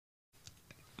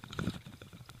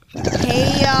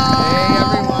Hey,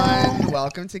 everyone.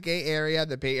 Welcome to Gay Area,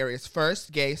 the Bay Area's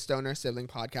first gay stoner sibling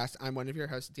podcast. I'm one of your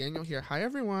hosts, Daniel, here. Hi,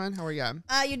 everyone. How are you?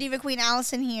 Your diva queen,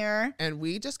 Allison, here. And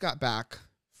we just got back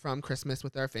from Christmas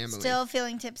with our family. Still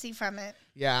feeling tipsy from it.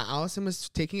 Yeah, Allison was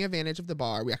taking advantage of the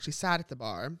bar. We actually sat at the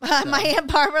bar. My Aunt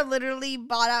Barbara literally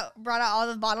brought out all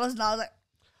the bottles, and I was like,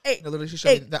 hey. No, literally, she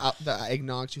showed me the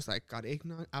eggnog. She was like, got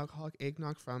eggnog, alcoholic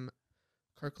eggnog from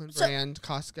Kirkland brand,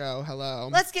 Costco. Hello.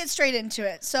 Let's get straight into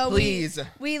it. So please,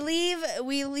 we leave.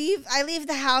 I leave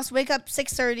the house. Wake up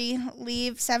 6:30.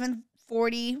 Leave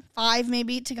 7:45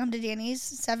 maybe to come to Danny's.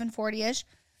 7:40ish.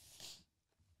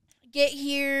 Get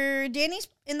here. Danny's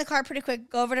in the car pretty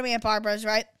quick. Go over to my Aunt Barbara's,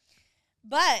 right?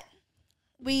 But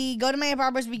we go to my Aunt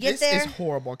Barbara's. We get there. This is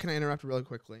horrible. Can I interrupt really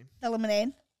quickly? The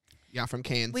lemonade. Yeah, from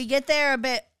Cane's. We get there a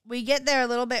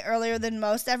little bit earlier than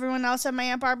most everyone else at my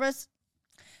Aunt Barbara's.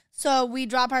 So we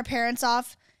drop our parents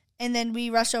off, and then we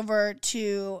rush over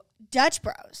to Dutch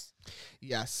Bros.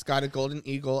 Yes, got a Golden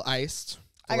Eagle iced.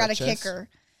 Delicious. I got a kicker.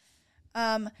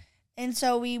 And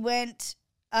so we went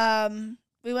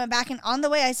back, and on the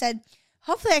way I said,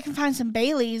 hopefully I can find some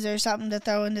Baileys or something to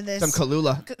throw into this. Some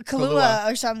Kahlua. Kahlua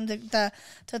or something to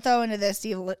throw into this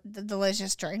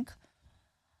delicious drink.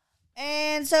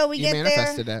 And so we get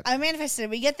there. I manifested it.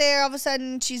 We get there, all of a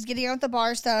sudden she's getting out the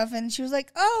bar stuff, and she was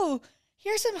like, oh,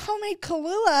 here's some homemade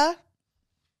Kahlua.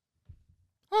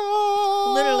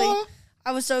 Oh. Literally.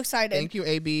 I was so excited. Thank you,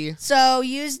 AB. So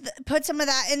put some of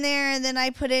that in there, and then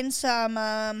I put in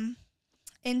some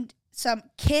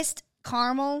kissed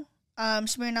caramel,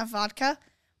 Smirnoff vodka.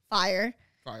 Fire.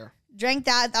 Drank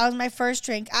that. That was my first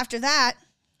drink. After that,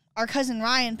 our cousin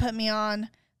Ryan put me on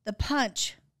the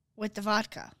punch with the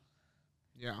vodka.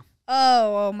 Yeah.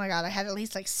 Oh my God. I had at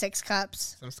least like 6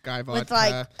 cups. Some Sky vodka. With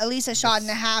like at least a shot and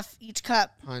a half each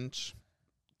cup. Punch.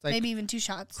 Like maybe even 2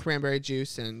 shots. Cranberry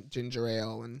juice and ginger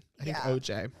ale and I think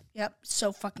OJ. Yep.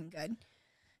 So fucking good.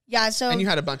 Yeah. So. And you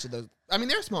had a bunch of those. I mean,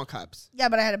 they're small cups. Yeah,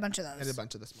 but I had a bunch of those. I had a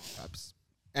bunch of the small cups.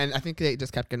 And I think they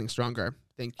just kept getting stronger.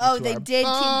 Thank you. Oh, they did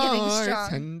keep getting strong.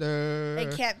 Tender. They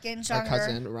kept getting stronger. Our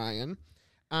cousin Ryan.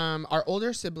 Our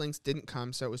older siblings didn't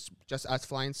come, so it was just us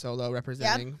flying solo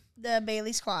representing the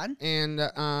Bailey squad. And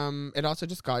it also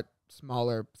just got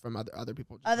smaller from other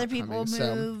people. Other people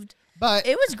moved. But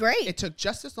it was great. It took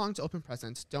just as long to open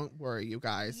presents. Don't worry, you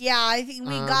guys. Yeah, I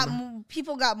think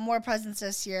people got more presents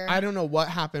this year. I don't know what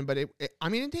happened, but it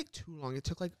didn't take too long. It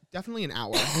took like definitely an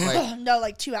hour. No,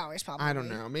 like 2 hours probably. I don't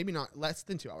know. Maybe not less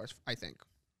than 2 hours, I think.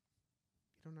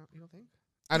 You don't know? You don't think?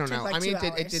 I don't know. Like I mean,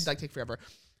 it did like take forever.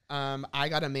 I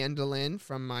got a mandolin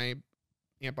from my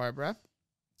Aunt Barbara.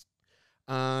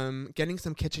 Getting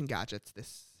some kitchen gadgets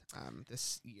this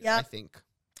year, I think.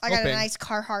 I got a nice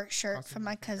Carhartt shirt from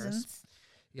my cousins.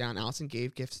 Yeah, and Allison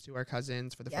gave gifts to our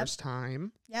cousins for the first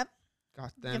time. Yep.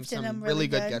 Got them some really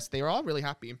good gifts. They were all really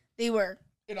happy. They were.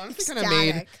 It honestly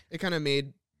kind of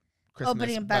made Christmas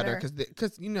opening better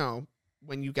because you know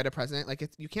when you get a present, like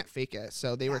you can't fake it.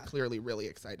 So they were clearly really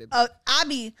excited. Oh,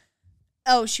 Abby.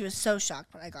 Oh, she was so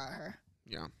shocked when I got her.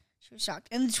 Yeah. She was shocked.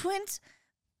 And the twins,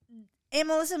 Aunt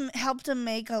Melissa helped them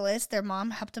make a list. Their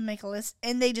mom helped them make a list,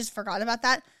 and they just forgot about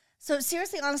that. So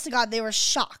seriously, honest to God, they were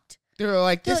shocked. They were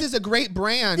like, this is a great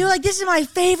brand. They were like, this is my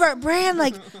favorite brand.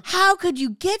 Like, how could you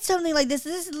get something like this?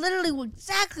 This is literally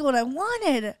exactly what I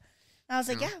wanted. And I was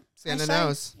like, Santa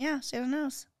knows. Yeah, Santa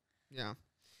knows. Yeah.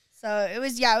 So it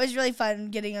was really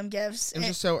fun getting them gifts. It was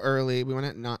just so early. We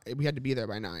had to be there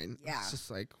by 9. Yeah. It's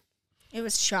just like. It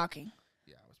was shocking.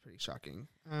 Yeah, it was pretty shocking.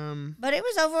 But it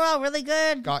was overall really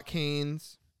good. Got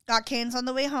Cane's. Got Cane's on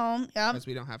the way home. Yeah. Because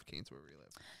we don't have Cane's where we live.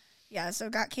 Yeah, so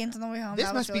got Cane's on the way home.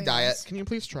 This must be diet. Nice. Can you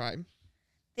please try?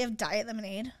 They have diet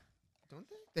lemonade. Don't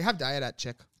they? They have diet at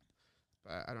Chick.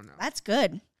 But I don't know. That's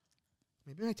good.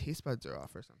 Maybe my taste buds are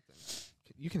off or something.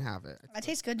 You can have it. That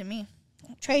tastes good to me.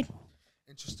 Trade.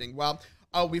 Interesting. Well,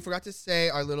 we forgot to say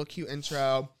our little cute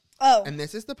intro. Oh. And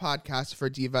this is the podcast for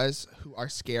divas who are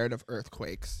scared of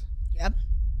earthquakes. Yep.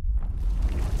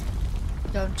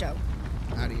 Don't joke.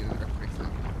 How do you know earthquakes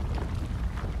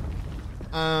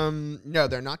now? No,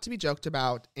 they're not to be joked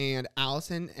about. And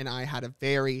Allison and I had a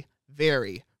very,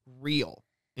 very real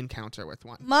encounter with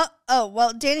one.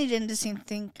 Well, Danny didn't seem to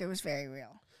think it was very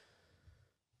real.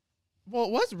 Well,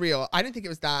 it was real. I didn't think it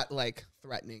was that like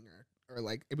threatening or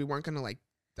like we weren't gonna like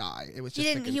die. It was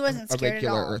just he wasn't scared a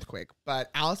regular at all. earthquake.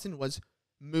 But Allison was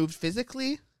moved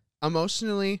physically,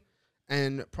 emotionally,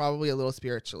 and probably a little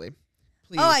spiritually.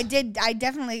 Please. Oh, I did. I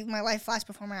definitely, my life flashed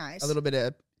before my eyes. A little bit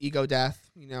of ego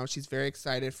death. You know, she's very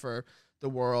excited for the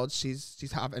world.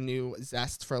 She's have a new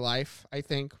zest for life, I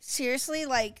think. Seriously,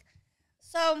 like,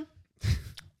 so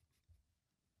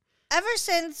ever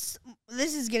since,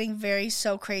 this is getting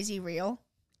so crazy real.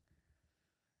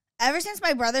 Ever since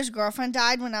my brother's girlfriend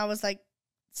died when I was like,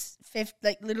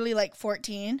 literally like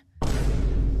 14,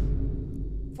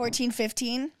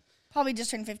 15, probably just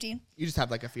turned 15. You just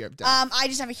have like a fear of death. I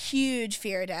just have a huge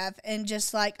fear of death and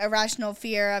just like irrational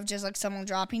fear of just like someone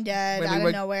dropping dead out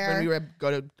of nowhere. When we would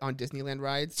go on Disneyland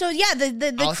rides. So yeah,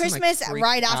 the Allison, Christmas like,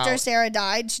 right after out. Sarah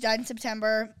died, she died in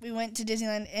September. We went to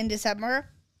Disneyland in December.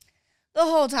 The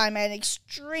whole time I had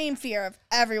extreme fear of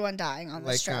everyone dying on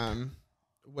this trip.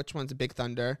 Which one's a Big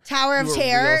Thunder? Tower of you were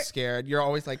Terror. Real scared. You're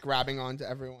always like grabbing onto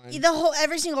everyone.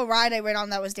 Every single ride I went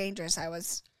on that was dangerous. I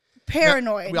was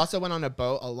paranoid. No, we also went on a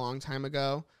boat a long time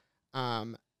ago,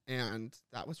 and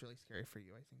that was really scary for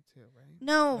you, I think, too, right?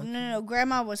 No.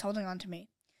 Grandma was holding on to me.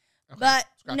 Okay, but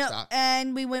scratch no, that.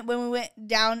 and when we went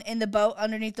down in the boat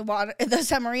underneath the water, the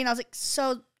submarine, I was like,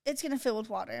 so it's gonna fill with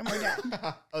water and we're dead.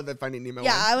 Oh, the Finding Nemo.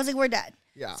 Yeah, one? I was like, we're dead.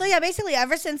 Yeah. So yeah, basically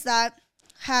ever since that,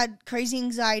 had crazy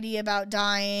anxiety about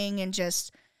dying and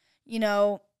just,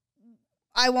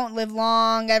 I won't live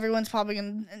long. Everyone's probably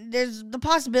gonna. There's the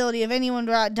possibility of anyone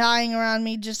dying around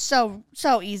me just so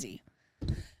easy,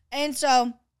 and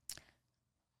so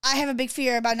I have a big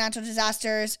fear about natural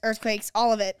disasters, earthquakes,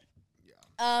 all of it.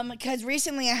 Because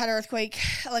recently I had an earthquake,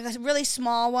 like a really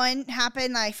small one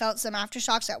happened. I felt some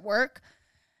aftershocks at work,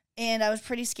 and I was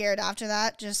pretty scared after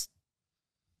that, just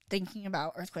thinking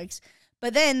about earthquakes.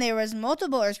 But then there was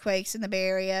multiple earthquakes in the Bay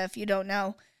Area. If you don't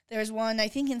know, there was one, I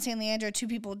think in San Leandro, 2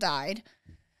 people died.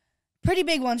 Pretty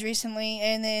big ones recently.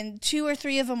 And then 2 or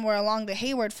 3 of them were along the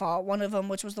Hayward Fault. One of them,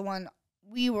 which was the one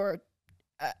we were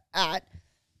at.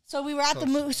 So we were at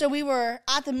we were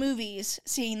at the movies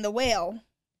seeing The Whale.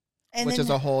 And which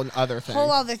is a whole other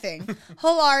thing.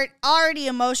 Already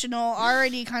emotional,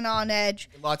 already kind of on edge.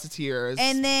 Lots of tears.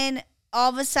 And then all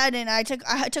of a sudden, I took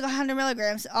 100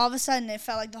 milligrams. All of a sudden, it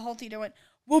felt like the whole theater went,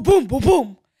 whoa, boom, boom,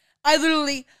 boom. I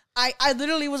literally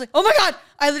was like, oh my God.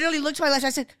 I literally looked to my left. I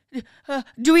said,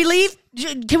 do we leave?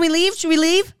 Can we leave? Should we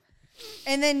leave?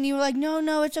 And then you were like,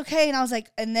 no, it's okay. And I was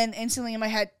like, and then instantly in my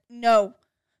head, no,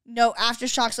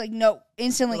 aftershocks, like, no,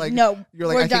 instantly, like, no. You're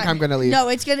like, I think I'm going to leave. No,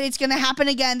 it's gonna happen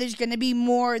again. There's going to be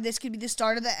more. This could be the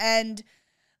start of the end.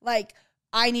 Like,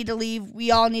 I need to leave.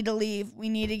 We all need to leave. We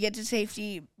need to get to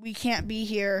safety. We can't be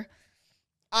here.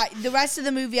 The rest of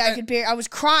the movie I could bear. I was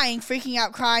crying, freaking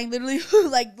out, literally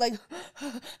like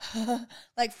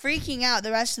freaking out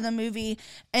the rest of the movie.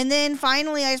 And then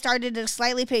finally I started to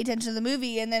slightly pay attention to the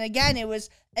movie. And then again, it was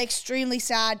extremely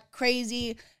sad,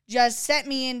 crazy, just set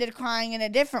me into crying in a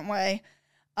different way.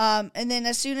 And then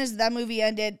as soon as that movie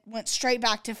ended, went straight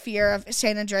back to fear of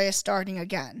San Andreas starting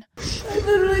again. I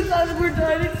literally thought we're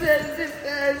done. It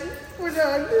said, we're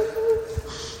done.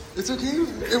 It's okay.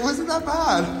 It wasn't that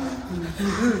bad.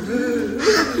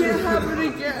 It can't happen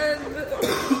again.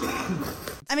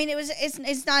 I mean,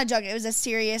 it's not a joke. It was a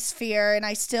serious fear, and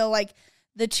I still, like,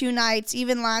 the 2 nights,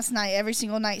 even last night, every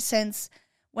single night since,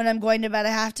 when I'm going to bed, I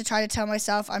have to try to tell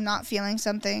myself I'm not feeling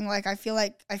something. Like I feel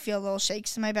little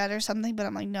shakes in my bed or something, but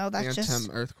I'm like, no, that's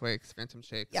phantom earthquakes, phantom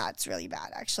shakes. Yeah, it's really bad,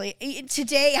 actually.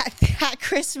 Today at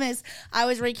Christmas, I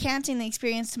was recanting the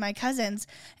experience to my cousins,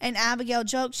 and Abigail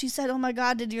joked. She said, "Oh my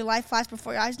God, did your life flash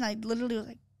before your eyes?" And I literally was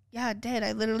like, "Yeah, it did."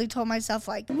 I literally told myself,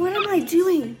 like, "What am I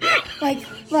doing? Like,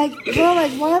 girl,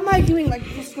 like, what am I doing? Like,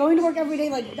 just going to work every day,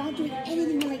 like, not doing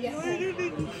anything when I get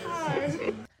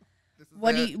home."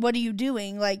 What are you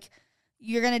doing? Like,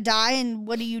 you're gonna die, and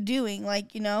what are you doing?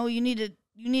 Like, you need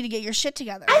to get your shit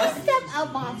together. I just stepped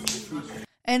out, boss.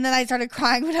 And then I started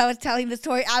crying when I was telling the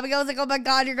story. Abigail was like, "Oh my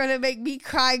God, you're gonna make me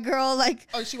cry, girl!" Like,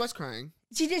 oh, she was crying.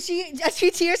 She did. A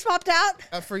few tears popped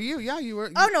out. For you, yeah, you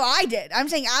were. Oh no, I did. I'm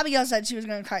saying Abigail said she was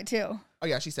gonna cry too. Oh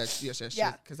yeah, she said yes.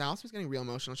 Yeah. Because Alice was getting real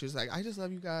emotional. She was like, "I just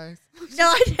love you guys."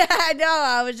 No, I know.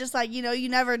 I was just like, you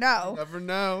never know. You never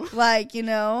know. Like,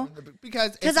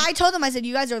 because I told them, I said,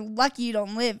 you guys are lucky you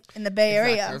don't live in the Bay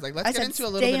Area. I was like, let's get into a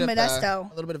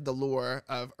little bit of the lore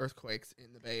of earthquakes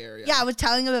in the Bay Area. Yeah, I was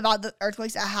telling them about the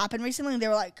earthquakes that happened recently, and they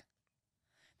were like,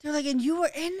 and you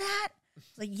were in that? I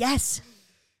was like, yes.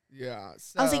 Yeah.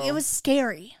 So I was like, it was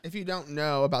scary. If you don't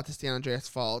know about the San Andreas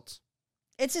Fault,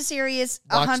 it's a serious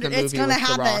 100. It's going to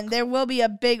happen. There will be a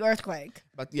big earthquake.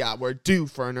 But yeah, we're due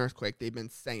for an earthquake. They've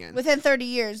been saying within 30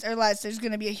 years or less, there's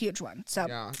going to be a huge one. So,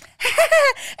 yeah.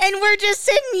 And we're just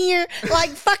sitting here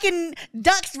like fucking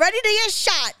ducks, ready to get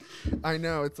shot. I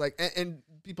know. It's like, and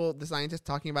people, the scientists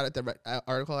talking about it. The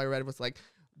article I read was like,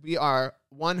 we are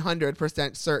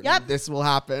 100% certain this will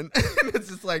happen. It's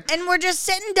just like, and we're just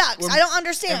sitting ducks. I don't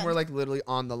understand. And we're like literally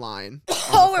on the line.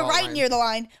 We're right near the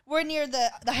line. We're near the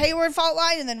Hayward Fault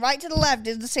line, and then right to the left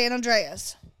is the San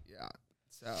Andreas. Yeah.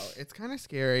 So it's kind of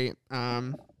scary.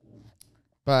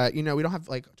 But we don't have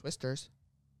like twisters,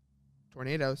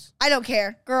 tornadoes. I don't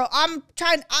care, girl.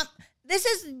 This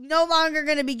is no longer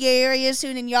going to be gay area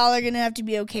soon, and y'all are going to have to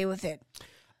be okay with it.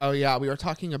 Oh yeah, we were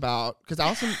talking about because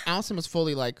Allison was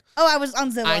fully like, oh, I was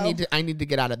on Zillow. I need to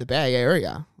get out of the Bay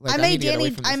Area. Like, I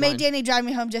made Danny drive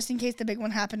me home just in case the big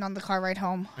one happened on the car ride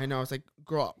home. I know. I was like,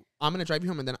 girl, I'm gonna drive you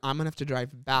home, and then I'm gonna have to drive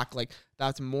back. Like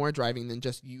that's more driving than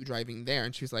just you driving there.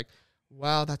 And she was like,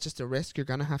 well, that's just a risk you're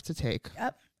gonna have to take.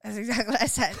 Yep, that's exactly what I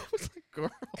said. I was like,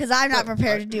 girl, because I'm not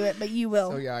prepared to do it, but you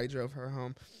will. So yeah, I drove her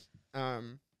home.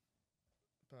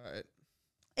 But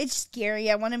it's scary.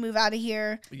 I want to move out of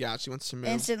here. Yeah, she wants to move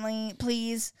instantly,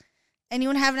 please.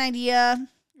 Anyone have an idea?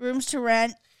 Rooms to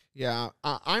rent? Yeah,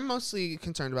 I'm mostly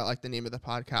concerned about like the name of the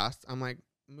podcast. I'm like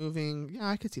moving. Yeah,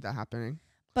 I could see that happening.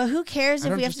 But who cares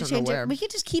if we have to change it? We could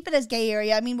just keep it as gay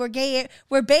area. I mean, we're Bay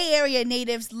Area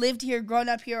natives, lived here, grown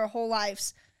up here our whole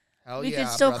lives. We could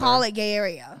still call it gay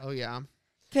area. Oh yeah,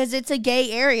 because it's a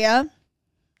gay area.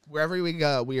 Wherever we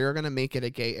go, we are gonna make it a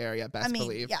gay area. Best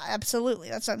believe. Yeah, absolutely.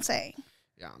 That's what I'm saying.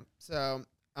 Yeah. So,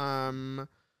 was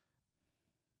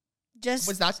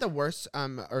that the worst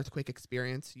earthquake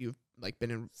experience you've like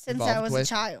been involved with? Since I was a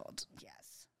child.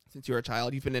 Yes. Since you were a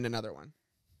child, you've been in another one.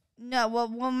 No, well,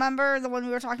 remember the one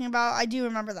we were talking about? I do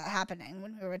remember that happening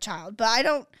when we were a child, but I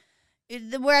don't.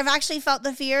 Where I've actually felt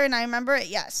the fear and I remember it.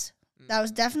 Yes, that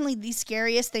was definitely the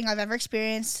scariest thing I've ever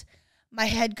experienced. My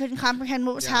head couldn't comprehend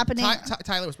what was happening.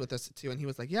 Tyler was with us too, and he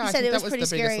was like, "Yeah, I think that was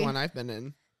the biggest one I've been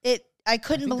in." I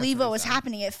couldn't believe what was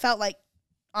happening. It felt like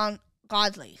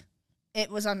ungodly.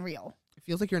 It was unreal. It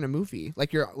feels like you're in a movie.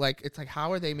 Like it's like,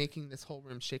 how are they making this whole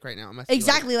room shake right now? It must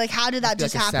exactly. Like how did that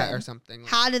just happen? Set or something.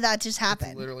 How did that just happen?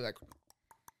 It's literally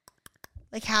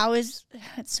like how is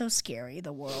it's so scary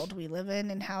the world we live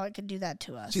in and how it could do that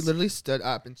to us. She literally stood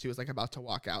up and she was like about to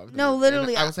walk out. No,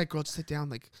 literally. I was like, girl, just sit down.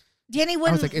 Like. Danny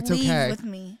wouldn't leave with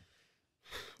me.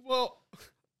 Well,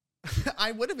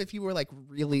 I would have if you were like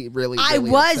really, really, I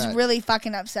was upset. really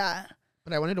fucking upset.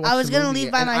 But I wanted to watch I was going to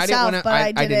leave by myself, but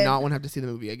I didn't. I did not want to have to see the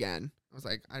movie again. I was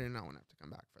like, I did not want to have to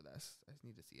come back for this. I just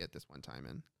need to see it this one time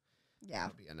and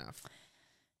that'll be enough.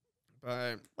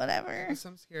 But whatever.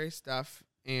 Some scary stuff.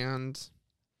 And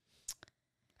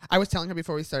I was telling her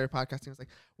before we started podcasting, I was like,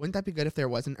 wouldn't that be good if there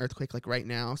was an earthquake like right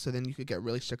now? So then you could get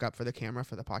really shook up for the camera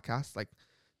for the podcast. Like,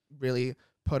 really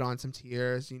put on some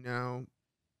tears,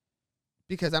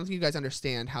 because I don't think you guys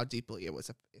understand how deeply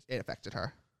it affected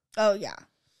her. Oh yeah.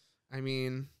 I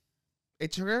mean,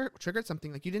 it triggered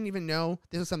something like you didn't even know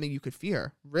this was something you could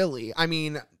fear. Really? I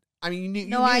mean, you knew.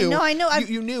 No, I know.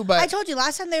 You knew, but I told you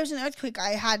last time there was an earthquake, I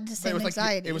had the same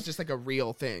anxiety. It was just like a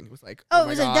real thing. It was like, it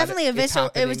was definitely a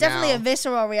visceral. It was definitely a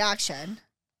visceral reaction.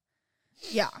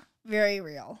 Yeah, very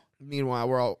real.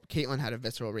 Meanwhile, Caitlin had a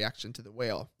visceral reaction to the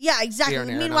whale. Yeah,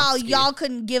 exactly. Meanwhile, y'all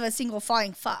couldn't give a single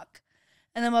flying fuck.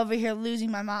 And I'm over here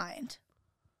losing my mind.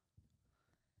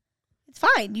 It's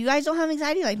fine. You guys don't have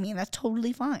anxiety like me, and that's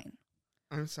totally fine.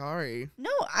 I'm sorry. No,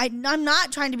 I'm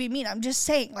not trying to be mean. I'm just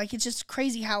saying, like, it's just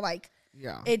crazy how, like,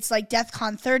 it's like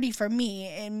DEFCON 30 for me,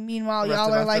 and meanwhile,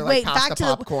 y'all are like, wait, back to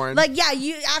popcorn. Like, yeah,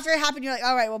 you after it happened, you're like,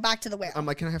 all right, well, back to the whale. I'm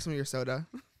like, can I have some of your soda?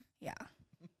 Yeah.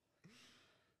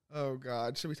 Oh,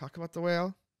 God. Should we talk about the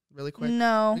whale really quick?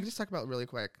 No. We can just talk about it really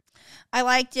quick. I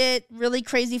liked it. Really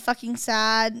crazy fucking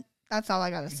sad. That's all I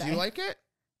got to say. Did you like it?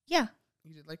 Yeah.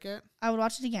 You did like it? I would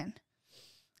watch it again.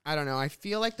 I don't know. I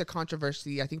feel like the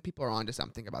controversy, I think people are onto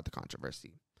something about the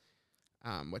controversy,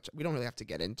 which we don't really have to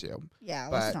get into. Yeah,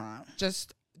 let's not.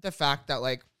 Just the fact that,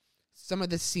 like, some of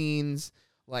the scenes,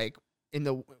 like, in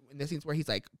the scenes where he's,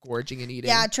 like, gorging and eating.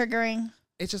 Yeah, triggering.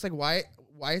 It's just like, why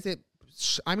is it...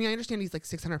 I mean, I understand he's like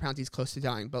 600 pounds. He's close to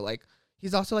dying, but like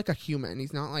he's also like a human.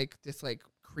 He's not like this like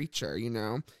creature,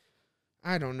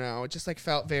 I don't know. It just like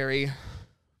felt very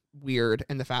weird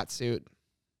in the fat suit.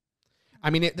 I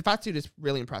mean, the fat suit is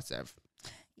really impressive.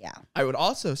 Yeah. I would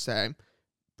also say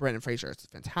Brendan Fraser is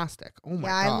fantastic. Oh my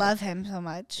God. Yeah, I love him so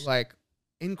much. Like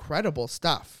incredible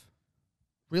stuff.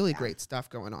 Really great stuff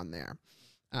going on there.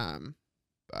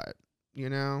 But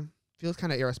feels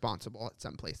kind of irresponsible at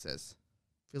some places.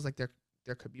 Feels like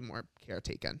there could be more care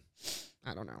taken.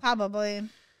 I don't know. Probably.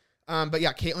 But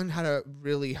yeah, Caitlin had a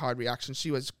really hard reaction.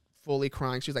 She was fully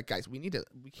crying. She was like, guys, we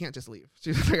can't just leave.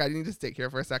 She was like, I need to stay here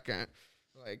for a second.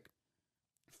 Like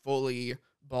fully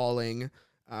bawling.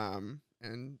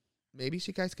 And maybe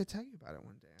you guys could tell you about it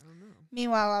one day. I don't know.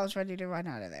 Meanwhile, I was ready to run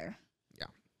out of there. Yeah.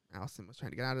 Allison was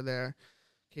trying to get out of there.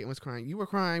 Caitlin was crying. You were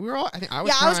crying. We were all, I think I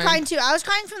was crying. Yeah, I was crying too. I was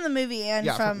crying from the movie and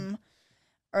from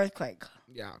Earthquake.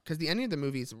 Yeah, because the ending of the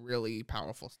movie is really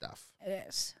powerful stuff. It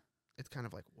is. It's kind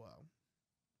of like, whoa.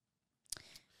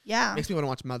 Yeah. Makes me want to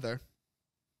watch Mother.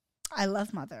 I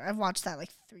love Mother. I've watched that like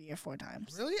 3 or 4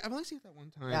 times. Really? I've only seen it that one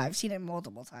time. Yeah, I've seen it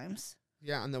multiple times.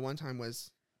 Yeah, and the one time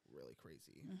was really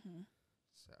crazy. Mm-hmm.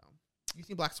 So, you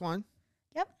seen Black Swan?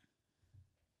 Yep.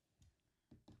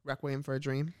 Requiem for a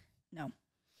Dream? No.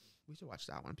 We should watch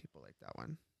that one. People like that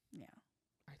one. Yeah.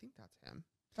 I think that's him.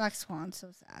 Black Swan, so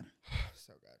sad.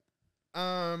 So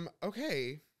good.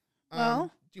 Okay.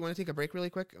 Well, do you want to take a break really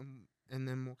quick, and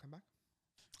then we'll come back?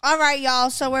 All right, y'all.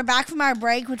 So we're back from our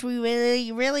break, which we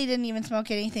really didn't even smoke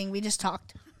anything. We just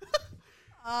talked.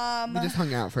 We just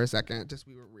hung out for a second.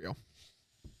 We were real.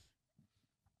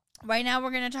 Right now,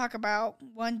 we're going to talk about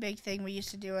one big thing we used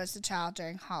to do as a child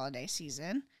during holiday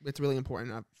season. It's really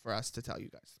important for us to tell you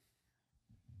guys.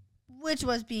 Which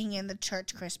was being in the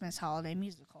church Christmas holiday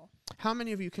musical. How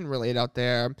many of you can relate out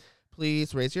there?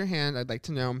 Please raise your hand. I'd like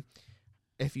to know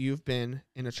if you've been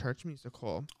in a church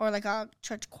musical. Or like a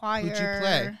church choir. Who'd you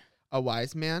play? A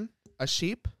wise man? A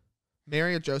sheep?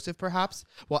 Mary or Joseph, perhaps?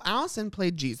 Well, Allison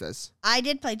played Jesus. I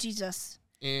did play Jesus.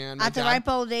 And at the ripe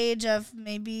old age of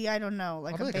maybe, I don't know,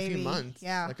 like a baby. A few months.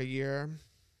 Yeah. Like a year.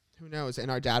 Who knows?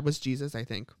 And our dad was Jesus, I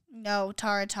think. No,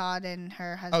 Tara Todd and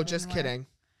her husband. Oh, just kidding.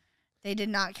 They did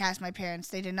not cast my parents.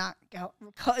 They did not go.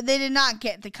 They did not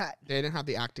get the cut. They didn't have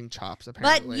the acting chops,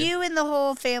 apparently. But you and the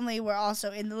whole family were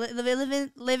also in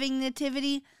the living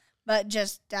nativity. But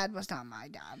just dad was not my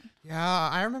dad. Yeah,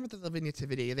 I remember the living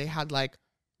nativity. They had like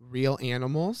real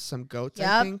animals, some goats, yep.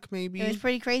 I think maybe. It was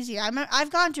pretty crazy.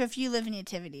 I've gone to a few living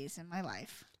nativities in my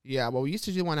life. Yeah, well, we used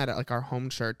to do one at like our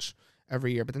home church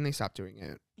every year, but then they stopped doing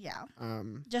it. Yeah.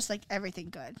 Just like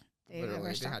everything good. They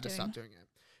had to stop doing it.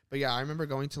 But yeah, I remember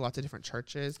going to lots of different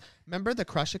churches. Remember the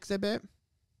Crush exhibit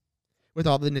with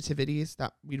all the nativities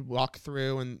that we'd walk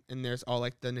through, and there's all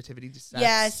like the nativity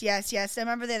sets? Yes. I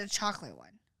remember they had a chocolate one.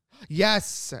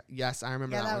 Yes, I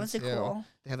remember that one. Yeah, that was too. Cool.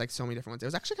 They had like so many different ones. It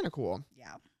was actually kind of cool.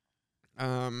 Yeah.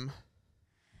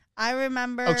 I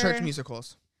remember. Oh, church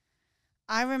musicals.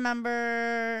 I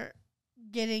remember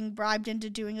getting bribed into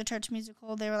doing a church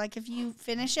musical. They were like, if you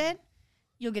finish it,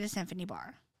 you'll get a symphony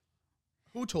bar.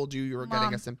 Who told you were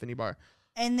getting a symphony bar?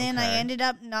 And then I ended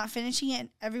up not finishing it.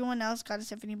 Everyone else got a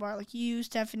symphony bar, like you,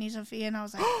 Stephanie, Sophia, and I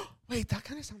was like, wait, that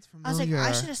kind of sounds familiar. I was like,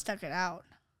 I should have stuck it out.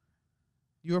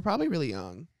 You were probably really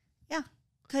young. Yeah,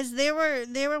 because there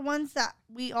were ones that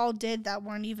we all did that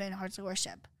weren't even Hearts of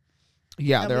Worship.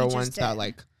 Yeah, there were ones that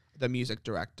like the music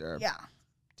director.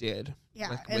 Did.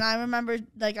 Yeah, and I remember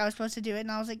like I was supposed to do it,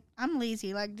 and I was like, I'm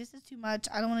lazy. Like this is too much.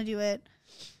 I don't want to do it.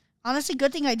 Honestly,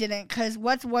 good thing I didn't, because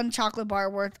what's one chocolate bar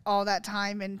worth all that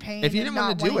time and pain? If you didn't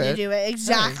want to do it.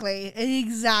 Exactly.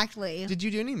 Exactly. Did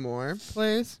you do any more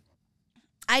plays?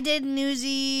 I did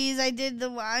Newsies. I've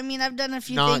done a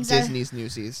few Not things. Disney's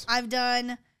Newsies. I've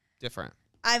done. Different.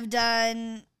 I've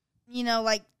done,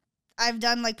 like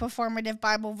performative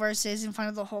Bible verses in front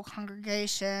of the whole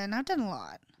congregation. I've done a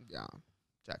lot. Yeah.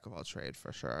 Jack of all trade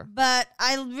for sure. But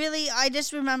I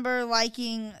just remember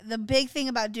liking the big thing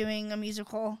about doing a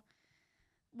musical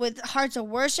with Hearts of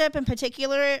Worship in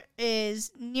particular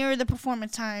is near the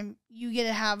performance time, you get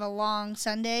to have a long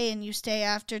Sunday and you stay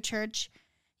after church.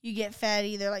 You get fed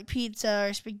either like pizza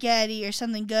or spaghetti or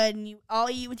something good, and you all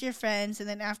eat with your friends, and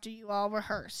then after you all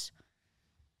rehearse.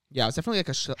 Yeah, it's definitely like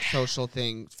a social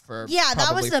thing for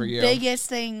that was the biggest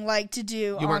thing to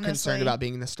do. You weren't concerned about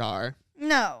being the star.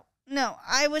 No,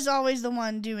 I was always the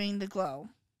one doing the glow.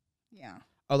 Yeah.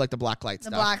 Oh, like the black light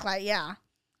stuff. The black light, yeah.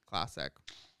 Classic.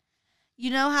 You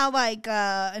know how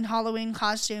in Halloween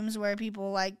costumes where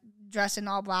people dress in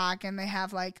all black and they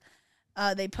have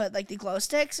they put the glow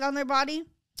sticks on their body?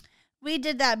 We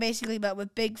did that basically, but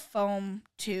with big foam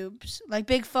tubes,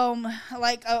 big foam,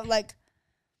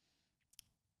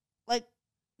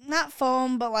 not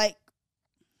foam, but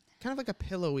kind of like a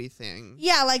pillowy thing.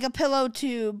 Yeah, like a pillow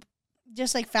tube,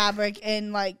 just like fabric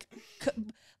and like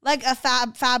a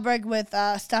fabric with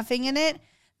stuffing in it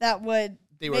that would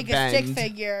make a stick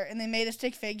figure, and they made a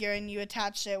stick figure, and you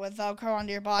attached it with Velcro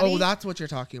onto your body. Oh, that's what you're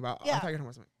talking about. Yeah. I thought you were talking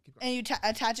about something. And you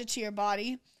attach it to your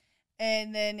body,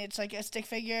 and then it's like a stick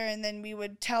figure, and then we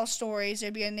would tell stories.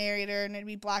 There'd be a narrator, and it'd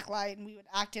be black light, and we would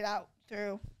act it out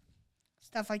through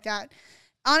stuff like that.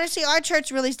 Honestly, our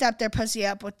church really stepped their pussy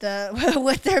up with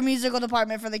with their musical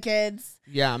department for the kids.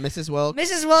 Yeah, Mrs. Wilkes.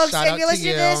 Mrs. Wilkes, if you listen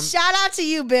to this, shout out to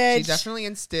you, bitch. She definitely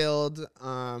instilled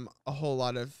a whole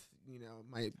lot of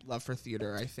my love for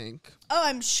theater, I think. Oh,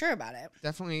 I'm sure about it.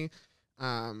 Definitely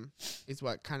is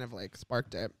what kind of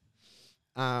sparked it.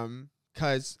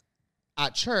 Because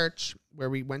at church, where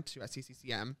we went to at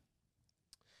CCCM,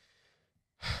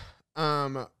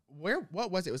 what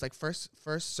was it? It was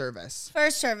first service.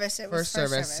 First service. It was first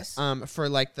service. For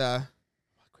the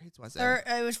what grades was it?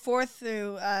 It was fourth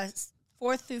through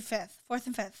fifth. Fourth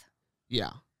and fifth.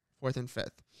 Yeah, fourth and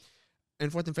fifth. In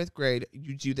fourth and fifth grade,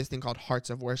 you do this thing called Hearts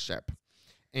of Worship,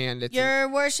 and you're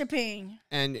worshiping.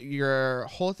 And your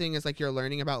whole thing is like you're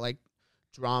learning about like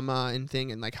drama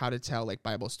and like how to tell like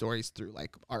Bible stories through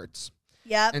like arts.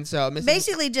 Yep. And so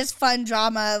basically just fun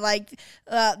drama, like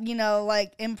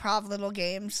like improv little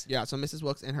games. Yeah. So Mrs.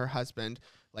 Wilkes and her husband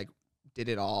like did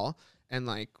it all, and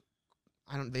like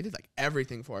they did like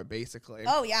everything for it basically.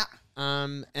 Oh yeah.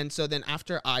 And so then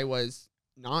after I was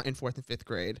not in fourth and fifth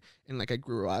grade, and like I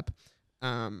grew up,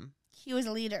 he was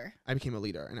a leader. I became a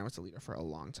leader, and I was a leader for a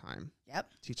long time. Yep.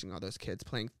 Teaching all those kids,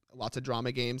 playing lots of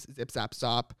drama games, Zip Zap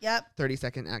Stop. Yep.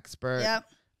 30-second expert. Yep.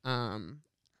 I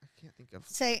can't think of.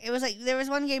 It was like there was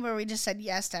one game where we just said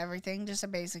yes to everything, just a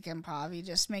basic improv. You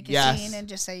just make a scene and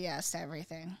just say yes to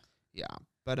everything. Yeah,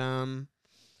 but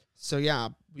so yeah,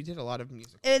 we did a lot of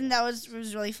music, and that was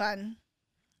really fun.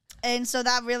 And so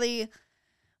that really.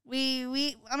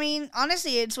 I mean,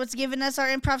 honestly, it's what's given us our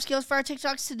improv skills for our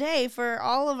TikToks today, for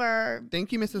all of our...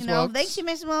 Thank you, Mrs. Wilkes. Thank you,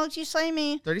 Mrs. Wilkes. You slay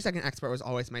me. 30-second expert was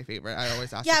always my favorite. I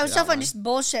always asked. Yeah, it was so fun. Just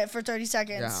bullshit for 30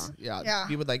 seconds. Yeah.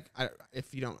 You would like,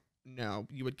 if you don't know,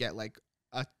 you would get like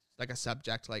a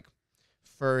subject like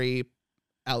furry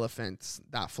elephants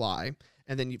that fly.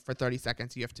 And then for 30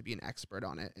 seconds, you have to be an expert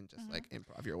on it and just like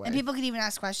improv your way. And people could even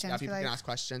ask questions. Yeah, people can ask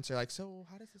questions. They're like, so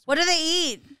how does this What work? do they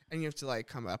eat? And you have to like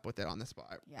come up with it on the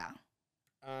spot. Yeah.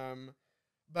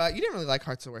 But you didn't really like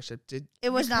Hearts of Worship, did?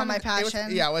 It was not my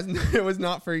passion. It wasn't. It was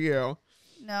not for you.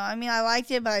 No, I mean I liked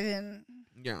it, but I didn't.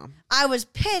 Yeah. I was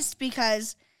pissed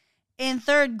because in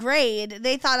third grade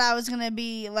they thought I was gonna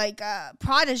be like a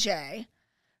protege.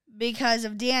 Because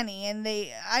of Danny, and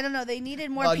they needed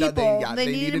more people. They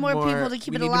needed more people to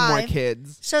keep it alive. More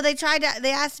kids. So they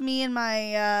asked me and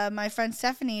my friend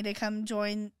Stephanie to come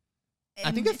join.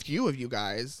 I think a few of you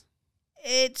guys.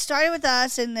 It started with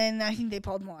us, and then I think they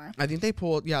pulled more. I think they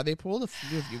pulled a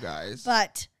few of you guys.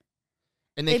 But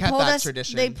and they kept that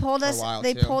tradition. They pulled us. For a while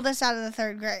they too. pulled us out of the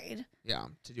third grade. Yeah,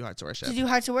 to do Hearts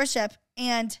of Worship,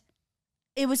 and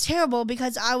it was terrible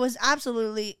because I was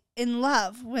absolutely in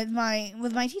love with my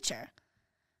teacher,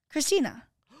 Christina.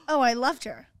 Oh, I loved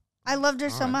her. I loved her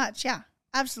so much. Yeah,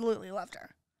 absolutely loved her.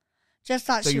 Just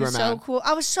thought she was so cool.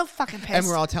 I was so fucking pissed. And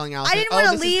we're all telling Allison, I didn't want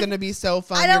to leave. This is going to be so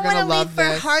fun. I don't want to leave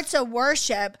for Hearts of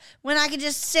Worship when I could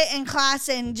just sit in class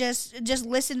and just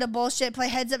listen to bullshit, play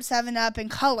Heads Up, 7-Up,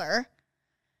 and color.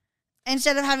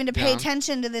 Instead of having to pay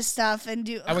attention to this stuff and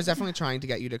do... I was definitely trying to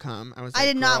get you to come. I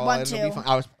did not want to.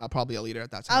 I was probably a leader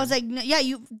at that time. I was like, no, yeah,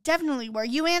 you definitely were.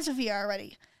 You and Sophia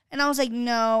already. And I was like,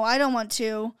 no, I don't want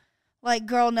to. Like,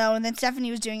 girl, no. And then Stephanie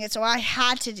was doing it, so I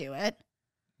had to do it.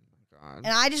 Oh my God.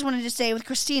 And I just wanted to stay with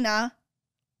Christina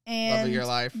and love of your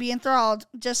life. Be enthralled.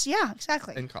 Just, yeah,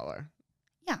 exactly. In color.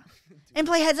 Yeah. And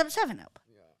play Heads Up, 7-Up.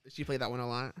 Yeah. Did she play that one a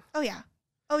lot? Oh, yeah.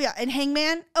 Oh, yeah. And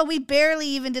Hangman. Oh, we barely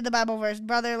even did the Bible verse,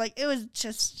 brother. Like, it was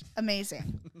just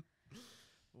amazing.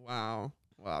 Wow.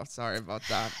 Sorry about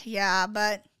that. Yeah,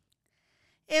 but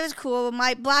it was cool.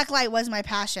 My Blacklight was my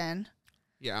passion.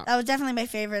 Yeah. That was definitely my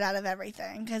favorite out of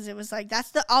everything because it was like,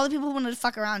 all the people who wanted to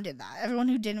fuck around did that. Everyone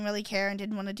who didn't really care and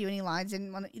didn't want to do any lines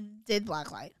did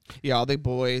Blacklight. Yeah, all the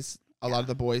boys, a lot of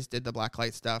the boys did the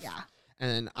Blacklight stuff. Yeah.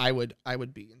 And I would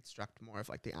instruct more of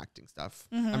like the acting stuff.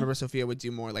 Mm-hmm. I remember Sophia would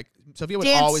do more like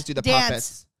always do the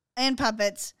puppets. And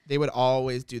puppets. They would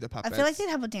always do the puppets. I feel like they'd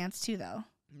have a dance too though.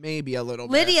 Maybe a little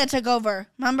bit. Lydia took over.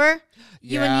 Remember?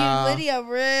 Yeah. Lydia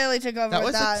really took over that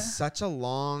with was that. Like such a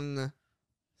long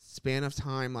span of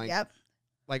time. Like, yep.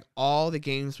 Like all the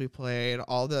games we played,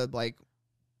 all the like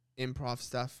improv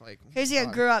stuff. Like crazy, I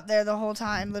grew up there the whole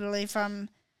time, literally from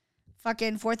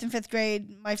fucking 4th and 5th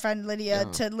grade, my friend Lydia,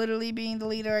 to literally being the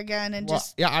leader again and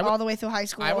all the way through high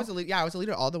school. I was a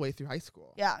leader all the way through high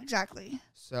school. Yeah, exactly.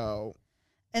 So.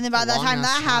 And then by that time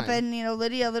that happened,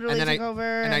 Lydia literally took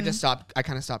over. And I just stopped. I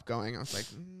kind of stopped going. I was like,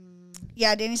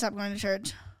 yeah, Danny stopped going to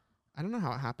church. I don't know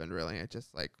how it happened, really. It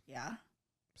just like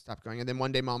stopped going. And then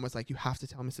one day, Mom was like, "You have to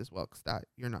tell Mrs. Wilkes that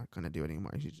you're not going to do it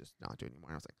anymore. You should just not do it anymore."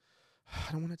 And I was like,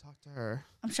 "I don't want to talk to her."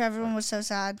 I'm sure everyone was so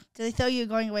sad. Did they throw you a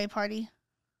going away party?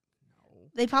 No.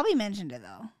 They probably mentioned it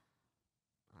though.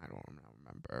 I don't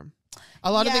remember.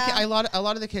 A lot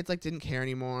of the kids like didn't care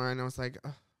anymore, and I was like,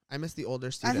 ugh. I miss the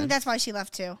older students. I think that's why she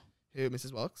left too. Who,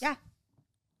 Mrs. Wilkes? Yeah.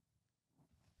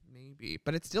 Maybe.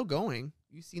 But it's still going.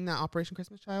 You seen that Operation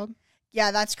Christmas Child?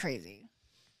 Yeah, that's crazy.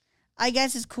 I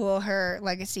guess it's cool. Her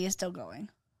legacy is still going.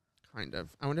 Kind of.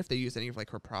 I wonder if they use any of like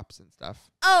her props and stuff.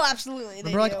 Oh, absolutely.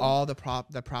 Remember like all the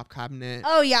prop cabinet?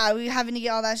 Oh yeah, we having to get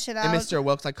all that shit out. And Mr.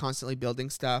 Wilkes like constantly building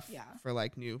stuff for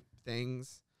like new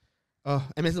things. Oh,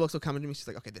 and Mrs. Wilkes will come to me. She's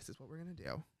like, okay, this is what we're gonna do.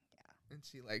 Yeah. And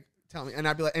she like tell me, and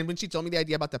I'd be like, and when she told me the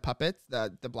idea about the puppets,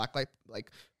 the black light like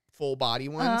full body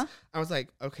ones, I was like,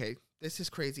 okay, this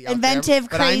is crazy. Inventive,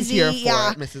 but crazy. I'm here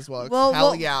for it, Mrs. Wilkes.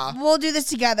 We'll do this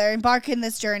together. Embark in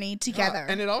this journey together.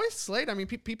 And it always slayed. I mean,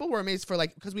 people were amazed for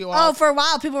like because we all. Oh, for a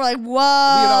while, people were like, "Whoa!" We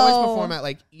would always perform at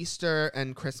like Easter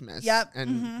and Christmas. Yep.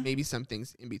 And maybe some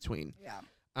things in between. Yeah.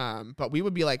 But we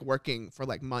would be like working for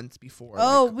like months before.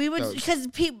 Oh, like, we would because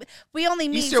we only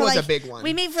meet. Easter for was like, a big one.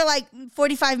 We meet for like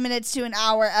 45 minutes to an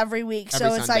hour every week.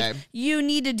 So it's Sunday. like you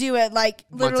need to do it like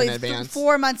literally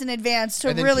 4 months in advance to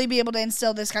really be able to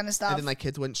instill this kind of stuff. And then like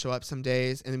kids wouldn't show up some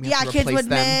days, and then we have have to kids replace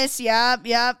would them. miss. Yep.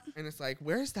 And it's like,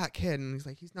 where's that kid? And he's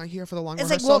like, he's not here for the long It's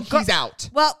rehearsal. like, he's out.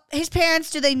 Well, his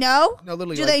parents, do they know? No,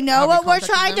 literally. Do like, they know what we're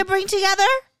trying to bring together?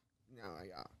 No,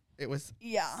 yeah. It was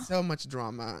so much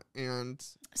drama. And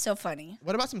so funny.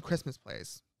 what about some Christmas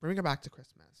plays? Bring it back to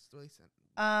Christmas. Bring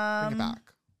it back.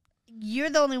 You're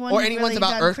the only one Or who's anyone's really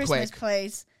about done earthquake. Christmas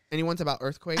plays. Anyone's about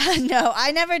earthquakes? No,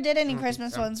 I never did any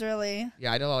Christmas so. ones really.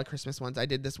 Yeah, I did a lot of Christmas ones. I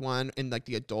did this one in like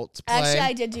the adults play. Actually,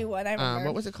 I did do one. I remember.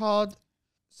 What was it called?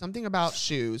 Something about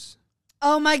shoes.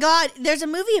 Oh my God, there's a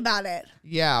movie about it.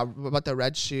 Yeah, about the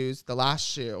red shoes, the last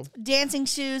shoe. Dancing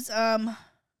shoes,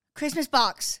 Christmas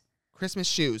box. Christmas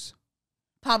shoes.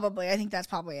 Probably. I think that's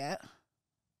probably it.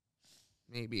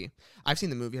 Maybe. I've seen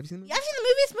the movie. Have you seen the movie? Yeah, I've seen the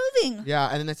movie. It's moving. Yeah,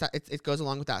 and then it goes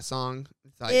along with that song.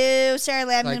 It's like, ew, Sarah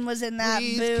Landon like, was in that.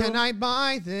 Please, Boo. can I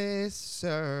buy this,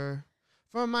 sir?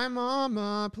 For my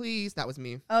mama, please. That was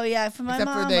me. Oh, yeah, for my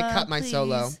mama, Except for they cut my please.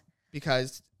 solo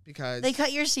because They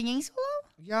cut your singing solo?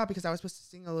 yeah, because I was supposed to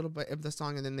sing a little bit of the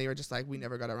song, and then they were just like, we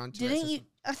never got around to it. Didn't you?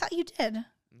 I thought you did.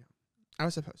 I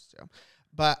was supposed to.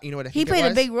 But you know what I think He played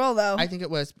a big role, though. I think it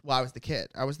was, well, I was the kid.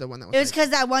 I was the one that was It was because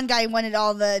that one guy wanted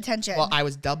all the attention. well, I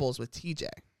was doubles with TJ.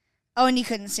 Oh, and you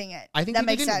couldn't sing it. I think that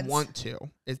they makes didn't sense. want to,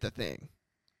 is the thing.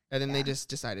 And then they just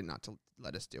decided not to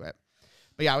let us do it.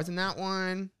 But yeah, I was in that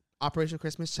one. Operation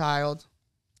Christmas Child.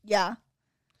 Yeah.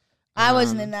 I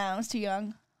wasn't in that. I was too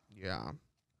young. Yeah.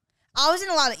 I was in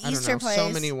a lot of I don't Easter know, plays. So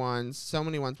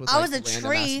many ones with I like was a random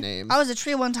tree. ass names. I was a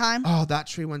tree one time. Oh, that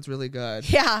tree one's really good.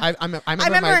 Yeah. I I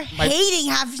remember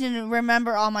hating having to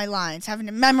remember all my lines, having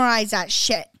to memorize that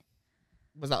shit.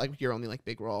 Was that like your only like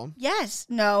big role? Yes.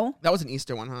 No. That was an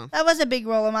Easter one, huh? That was a big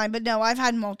role of mine, but no, I've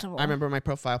had multiple. I remember my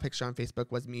profile picture on Facebook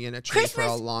was me in a tree Christmas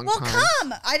for a long will time.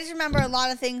 come. I just remember a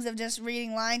lot of things of just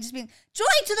reading lines, just being joy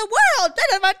to the world.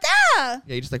 Da, da, da, da.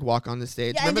 Yeah, you just like walk on the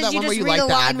stage. Yeah, Remember and that you one where just you read like a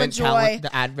the line Advent with joy. calendar,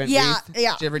 the Advent Yeah, wreath?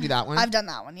 yeah. Did you ever do that one? I've done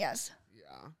that one, yes. Yeah,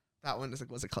 that one was a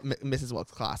Mrs.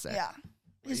 Wilkes classic. Yeah.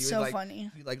 Where It's you so would, like, funny.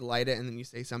 You like light it and then you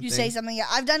say something. You say something. Yeah,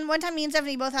 I've done one time. Me and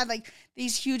Stephanie both had like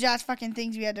these huge ass fucking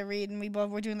things we had to read, and we both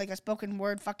were doing like a spoken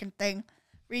word fucking thing,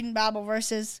 reading Bible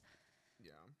verses. Yeah,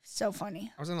 so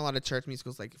funny. I was in a lot of church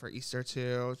musicals like for Easter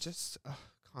too, just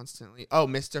constantly. Oh,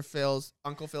 Mr. Phil's,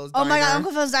 Uncle Phil's. Oh my Diner. God,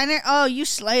 Uncle Phil's Diner. Oh, you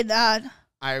slayed that.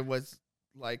 I was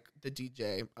like the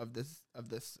DJ of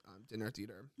this dinner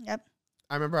theater. Yep.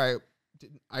 I remember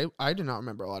I did not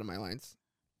remember a lot of my lines.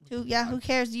 Who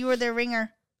cares? You were their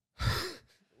ringer.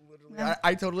 Literally, Yeah.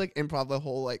 I totally like improv the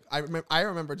whole like. I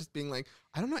remember just being like,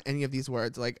 I don't know any of these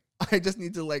words. Like, I just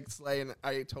need to like slay, and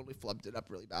I totally flubbed it up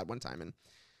really bad one time, and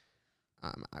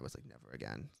I was like, never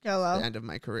again. YOLO. The end of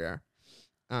my career.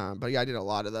 But yeah, I did a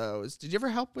lot of those. Did you ever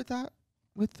help with that?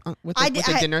 With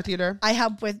the dinner theater? I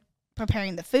helped with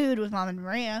preparing the food with Mom and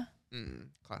Maria.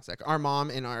 Classic. Our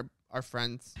mom and our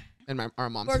friends and our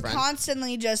mom's We're friend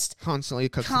constantly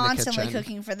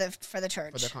cooking for the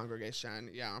church. for the congregation.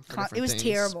 Yeah, for It different was things,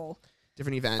 terrible.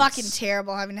 different events. Fucking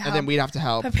terrible having to help. And then we'd have to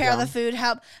help prepare the food,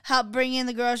 help bring in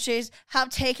the groceries, help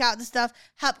take out the stuff,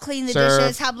 help clean the Serve.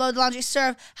 dishes, help load the laundry,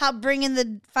 serve, help bring in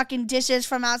the fucking dishes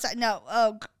from outside. No,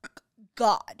 oh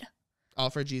God, all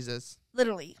for Jesus.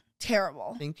 literally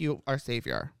terrible, Thank you, our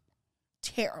Savior.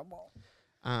 terrible.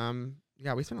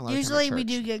 Yeah, we spent a lot. Usually of time at we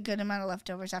church. do get good amount of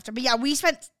leftovers after, but yeah, we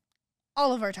spent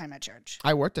all of our time at church.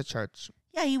 I worked at church.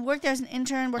 Yeah, you worked there as an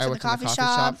intern, worked I at the worked in coffee the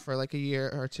shop. for like a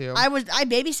year or two. I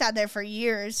babysat there for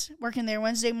years, working there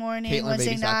Wednesday morning, Caitlin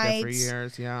Wednesday babysat nights. there for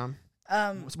years. Yeah,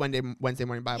 it was Wednesday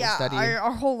morning Bible yeah, study.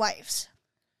 our whole lives.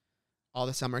 All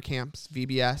the summer camps,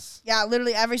 VBS. Yeah,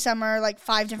 literally every summer, like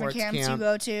 5 different Sports camps you camp,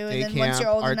 go to, and day then once camp, you're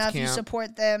old arts enough, you camp.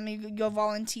 support them. You go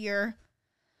volunteer.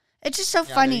 It's just so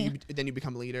Yeah, funny Then you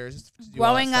become leaders. to do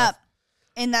all that growing stuff. up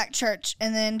in that church,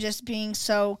 and then just being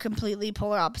so completely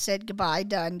polar opposite. Goodbye,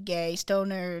 done, gay,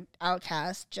 stoner,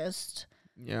 outcast, just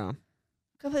Yeah.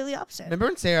 completely opposite. Remember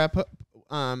when Sarah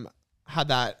had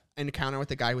that encounter with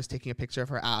the guy who was taking a picture of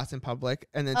her ass in public,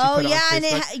 and then she Oh put it yeah, on and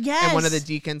Facebook, yes. and one of the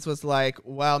deacons was like,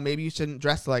 "Well, maybe you shouldn't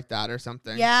dress like that or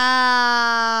something."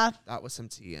 Yeah. That was some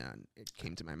tea, and it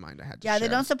came to my mind. I had to Yeah, share.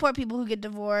 they don't support people who get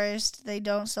divorced. They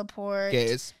don't support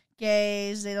gays.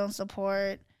 They don't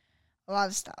support a lot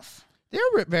of stuff.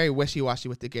 They're very wishy-washy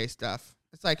with the gay stuff.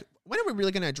 It's like, when are we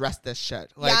really going to address this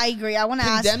shit? Like, yeah, I agree. I want to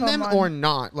ask condemn them someone. or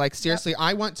not. Like, seriously,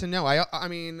 I want to know. I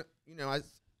mean, as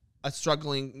a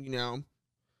struggling,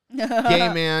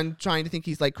 gay man trying to think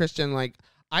he's like Christian, like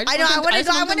I know. I want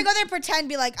to go there, pretend,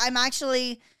 be like, I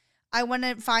want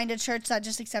to find a church that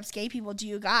just accepts gay people. Do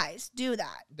you guys do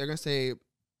that? They're gonna say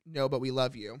no, but we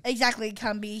love you. Exactly.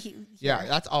 Come be here. Yeah,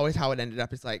 that's always how it ended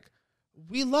up. It's like,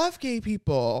 we love gay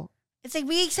people. It's like,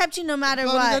 we accept you no matter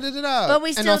what. But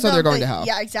we still and also don't they're going to hell.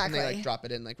 Yeah, exactly. And they like drop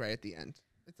it in like right at the end.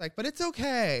 It's like, but it's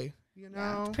okay.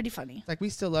 Yeah, it's pretty funny. It's like, we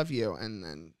still love you, and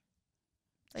then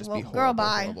like, just well, be horrible, girl,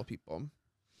 bye. horrible people.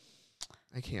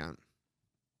 I can't.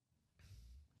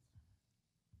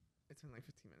 It's been like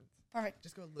 15 minutes. Perfect.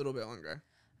 Just go a little bit longer.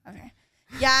 Okay.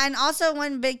 Yeah, and also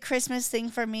one big Christmas thing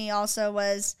for me also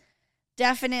was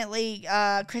definitely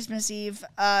Christmas Eve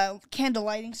candle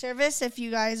lighting service. If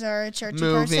you guys are a churchy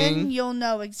person, you'll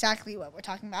know exactly what we're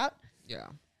talking about. Yeah.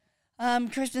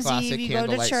 Christmas Classic Eve, you go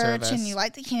to church service. and you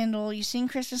light the candle, you sing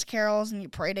Christmas carols, and you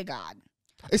pray to God.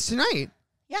 It's tonight.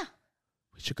 Yeah.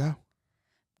 We should go.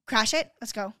 Crash it.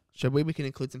 Let's go. Should we? We can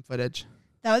include some footage.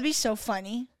 That would be so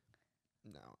funny.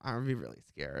 No, I would be really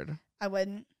scared. I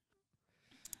wouldn't.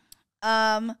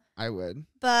 I would.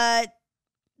 But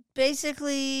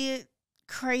basically,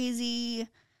 crazy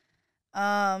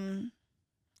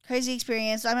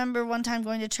experience. I remember one time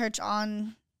going to church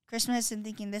on Christmas and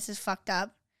thinking, this is fucked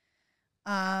up.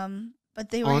 But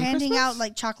they were handing out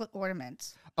like chocolate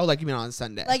ornaments. Oh, like you mean on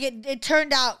Sunday? Like it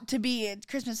turned out to be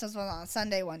Christmas was on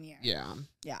Sunday one year. Yeah.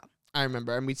 Yeah. I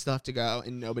remember, and we'd still have to go,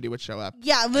 and nobody would show up.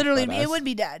 Yeah, literally, it would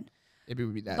be dead. It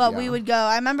would be dead. But we would go.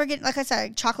 I remember getting, like I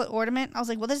said, a chocolate ornament. I was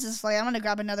like, well, this is like, I'm gonna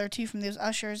grab another 2 from those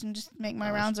ushers and just make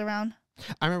my rounds around.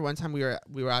 I remember one time we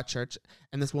were at church,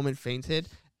 and this woman fainted,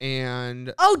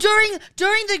 and during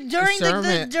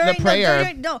the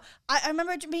prayer. I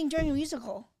remember it being during a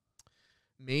musical.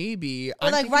 Maybe. Or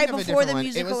like right before the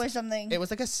musical or something. It was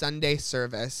like a Sunday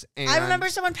service. And I remember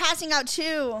someone passing out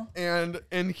too.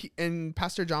 And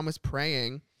Pastor John was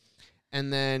praying,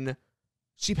 and then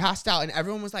she passed out, and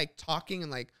everyone was like talking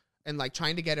and like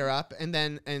trying to get her up,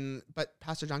 but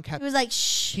Pastor John kept. He was like,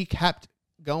 shh. He kept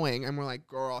going, and we're like,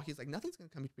 girl. He's like, nothing's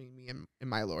gonna come between me and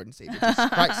my Lord and Savior Jesus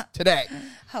Christ today.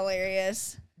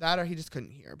 Hilarious. That or he just couldn't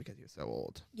hear because he was so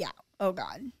old. Yeah. Oh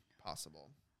God.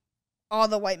 Possible. All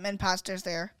the white men pastors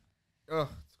there. Oh,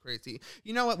 it's crazy.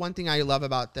 You know what? One thing I love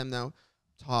about them though,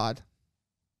 Todd.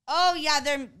 Oh yeah,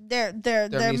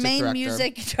 their main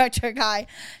music director guy.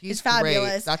 He's fabulous.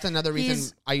 Great. That's another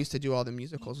reason I used to do all the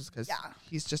musicals, is because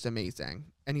he's just amazing,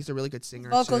 and he's a really good singer.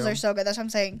 Vocals too. are so good. That's what I'm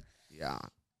saying. Yeah,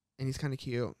 and he's kind of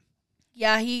cute.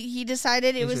 Yeah, he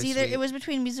decided it was really either sweet. it was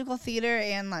between musical theater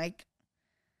and like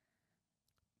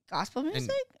gospel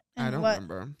music. I don't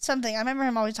remember. Something. I remember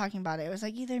him always talking about it. It was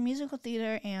like either musical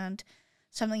theater and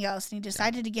something else, and he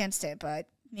decided against it. But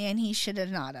man, he should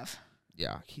have not have.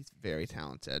 Yeah, he's very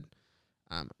talented.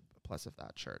 Plus of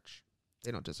that church,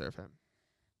 they don't deserve him.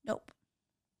 Nope.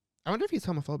 I wonder if he's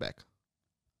homophobic.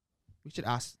 We should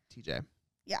ask TJ.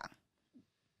 Yeah.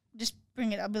 Just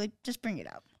bring it up. Just bring it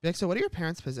up. Be like, so what are your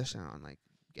parents' position on like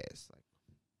gays? Like,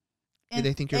 do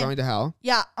they think you're going to hell?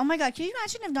 Yeah. Oh my God. Can you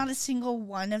imagine if not a single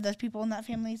one of those people in that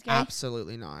family is gay?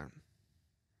 Absolutely not.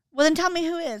 Well, then tell me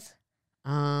who is.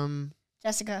 Jessica.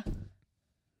 Jessica.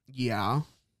 Yeah.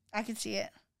 I could see it.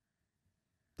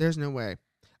 There's no way.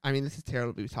 I mean, this is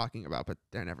terrible to be talking about, but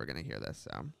they're never going to hear this.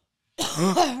 So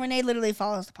Renee literally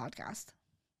follows the podcast.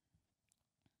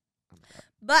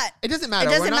 But it doesn't matter.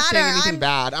 We're not saying anything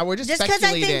bad. We're just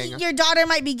speculating. Because I think your daughter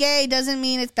might be gay doesn't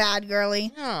mean it's bad,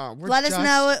 girly. No, let us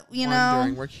know. You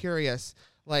know, we're curious.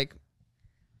 Like,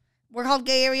 we're called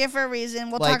Gay Area for a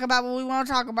reason. We'll talk about what we want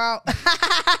to talk about.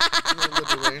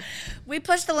 We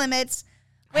push the limits.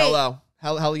 Wait,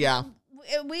 hell yeah.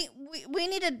 We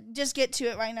need to just get to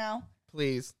it right now.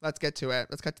 Please, let's get to it.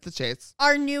 Let's cut to the chase.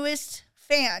 Our newest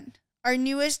fan,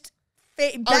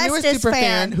 bestest super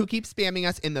fan who keeps spamming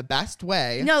us in the best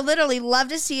way. No, literally, love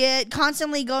to see it.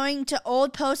 Constantly going to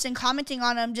old posts and commenting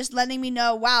on them, just letting me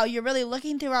know, wow, you're really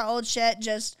looking through our old shit.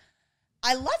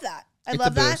 I love that. I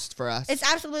love that. It's a boost for us.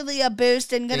 It's absolutely a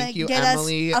boost and gonna get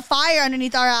Emily. Us a fire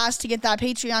underneath our ass to get that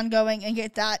Patreon going and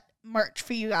get that merch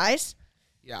for you guys.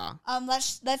 Yeah.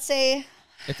 Let's say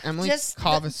it's Emily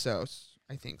Cavasos,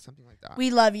 I think, something like that. We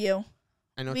love you.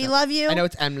 I know we love you. I know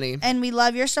it's Emily. And we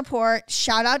love your support.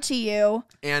 Shout out to you.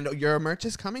 And your merch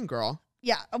is coming, girl.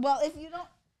 Yeah. Well, if you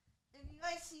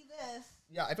guys see this.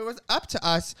 Yeah, if it was up to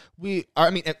us,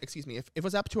 excuse me, if it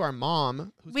was up to our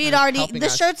mom, who's We'd kind of already, helping the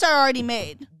us, shirts are already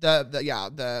made.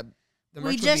 The merch We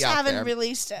would just be out haven't there.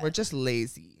 released it. We're just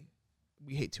lazy.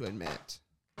 We hate to admit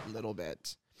a little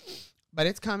bit. But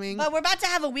it's coming. But we're about to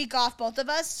have a week off, both of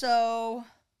us, so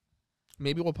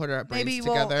maybe we'll put our brains maybe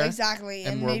together. Exactly.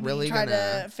 And we're maybe really try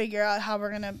gonna to figure out how we're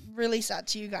going to release that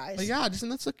to you guys. But yeah, doesn't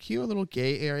that look cute? A little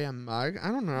gay area mug. I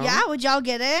don't know. Yeah, would y'all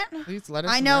get it? Please let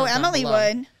us I know down Emily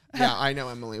below. would. Yeah, I know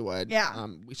Emily would. Yeah.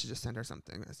 We should just send her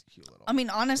something. That's a cute little. I mean,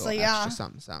 honestly, little yeah. extra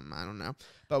something. I don't know.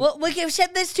 But Well, we can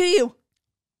ship this to you.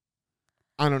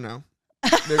 I don't know.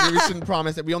 Maybe we shouldn't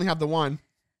promise it. We only have the one.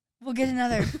 We'll get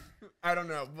another. I don't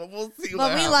know, but we'll see. But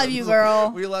what we love happens. you,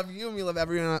 girl. We love you, and we love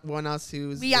everyone else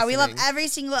who's. Yeah, we love listening. every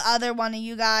single other one of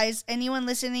you guys. Anyone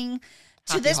listening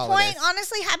to Happy this holidays. point,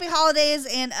 honestly, happy holidays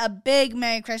and a big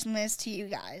Merry Christmas to you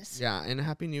guys. Yeah, and a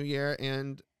Happy New Year.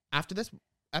 And after this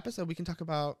episode, we can talk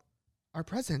about our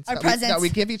presents. Our that presents. that we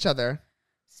give each other.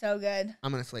 So good.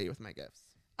 I'm gonna slay you with my gifts.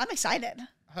 I'm excited.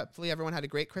 Hopefully, everyone had a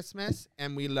great Christmas,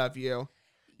 and we love you.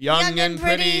 Young and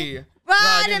pretty,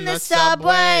 riding the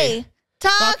subway,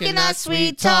 talking that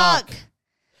sweet talk.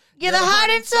 You're the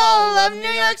heart and soul of New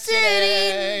York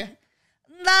City.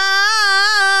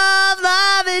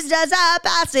 Love is just a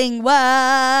passing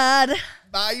word.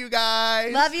 Bye, you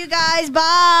guys. Love you guys.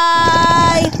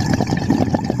 Bye.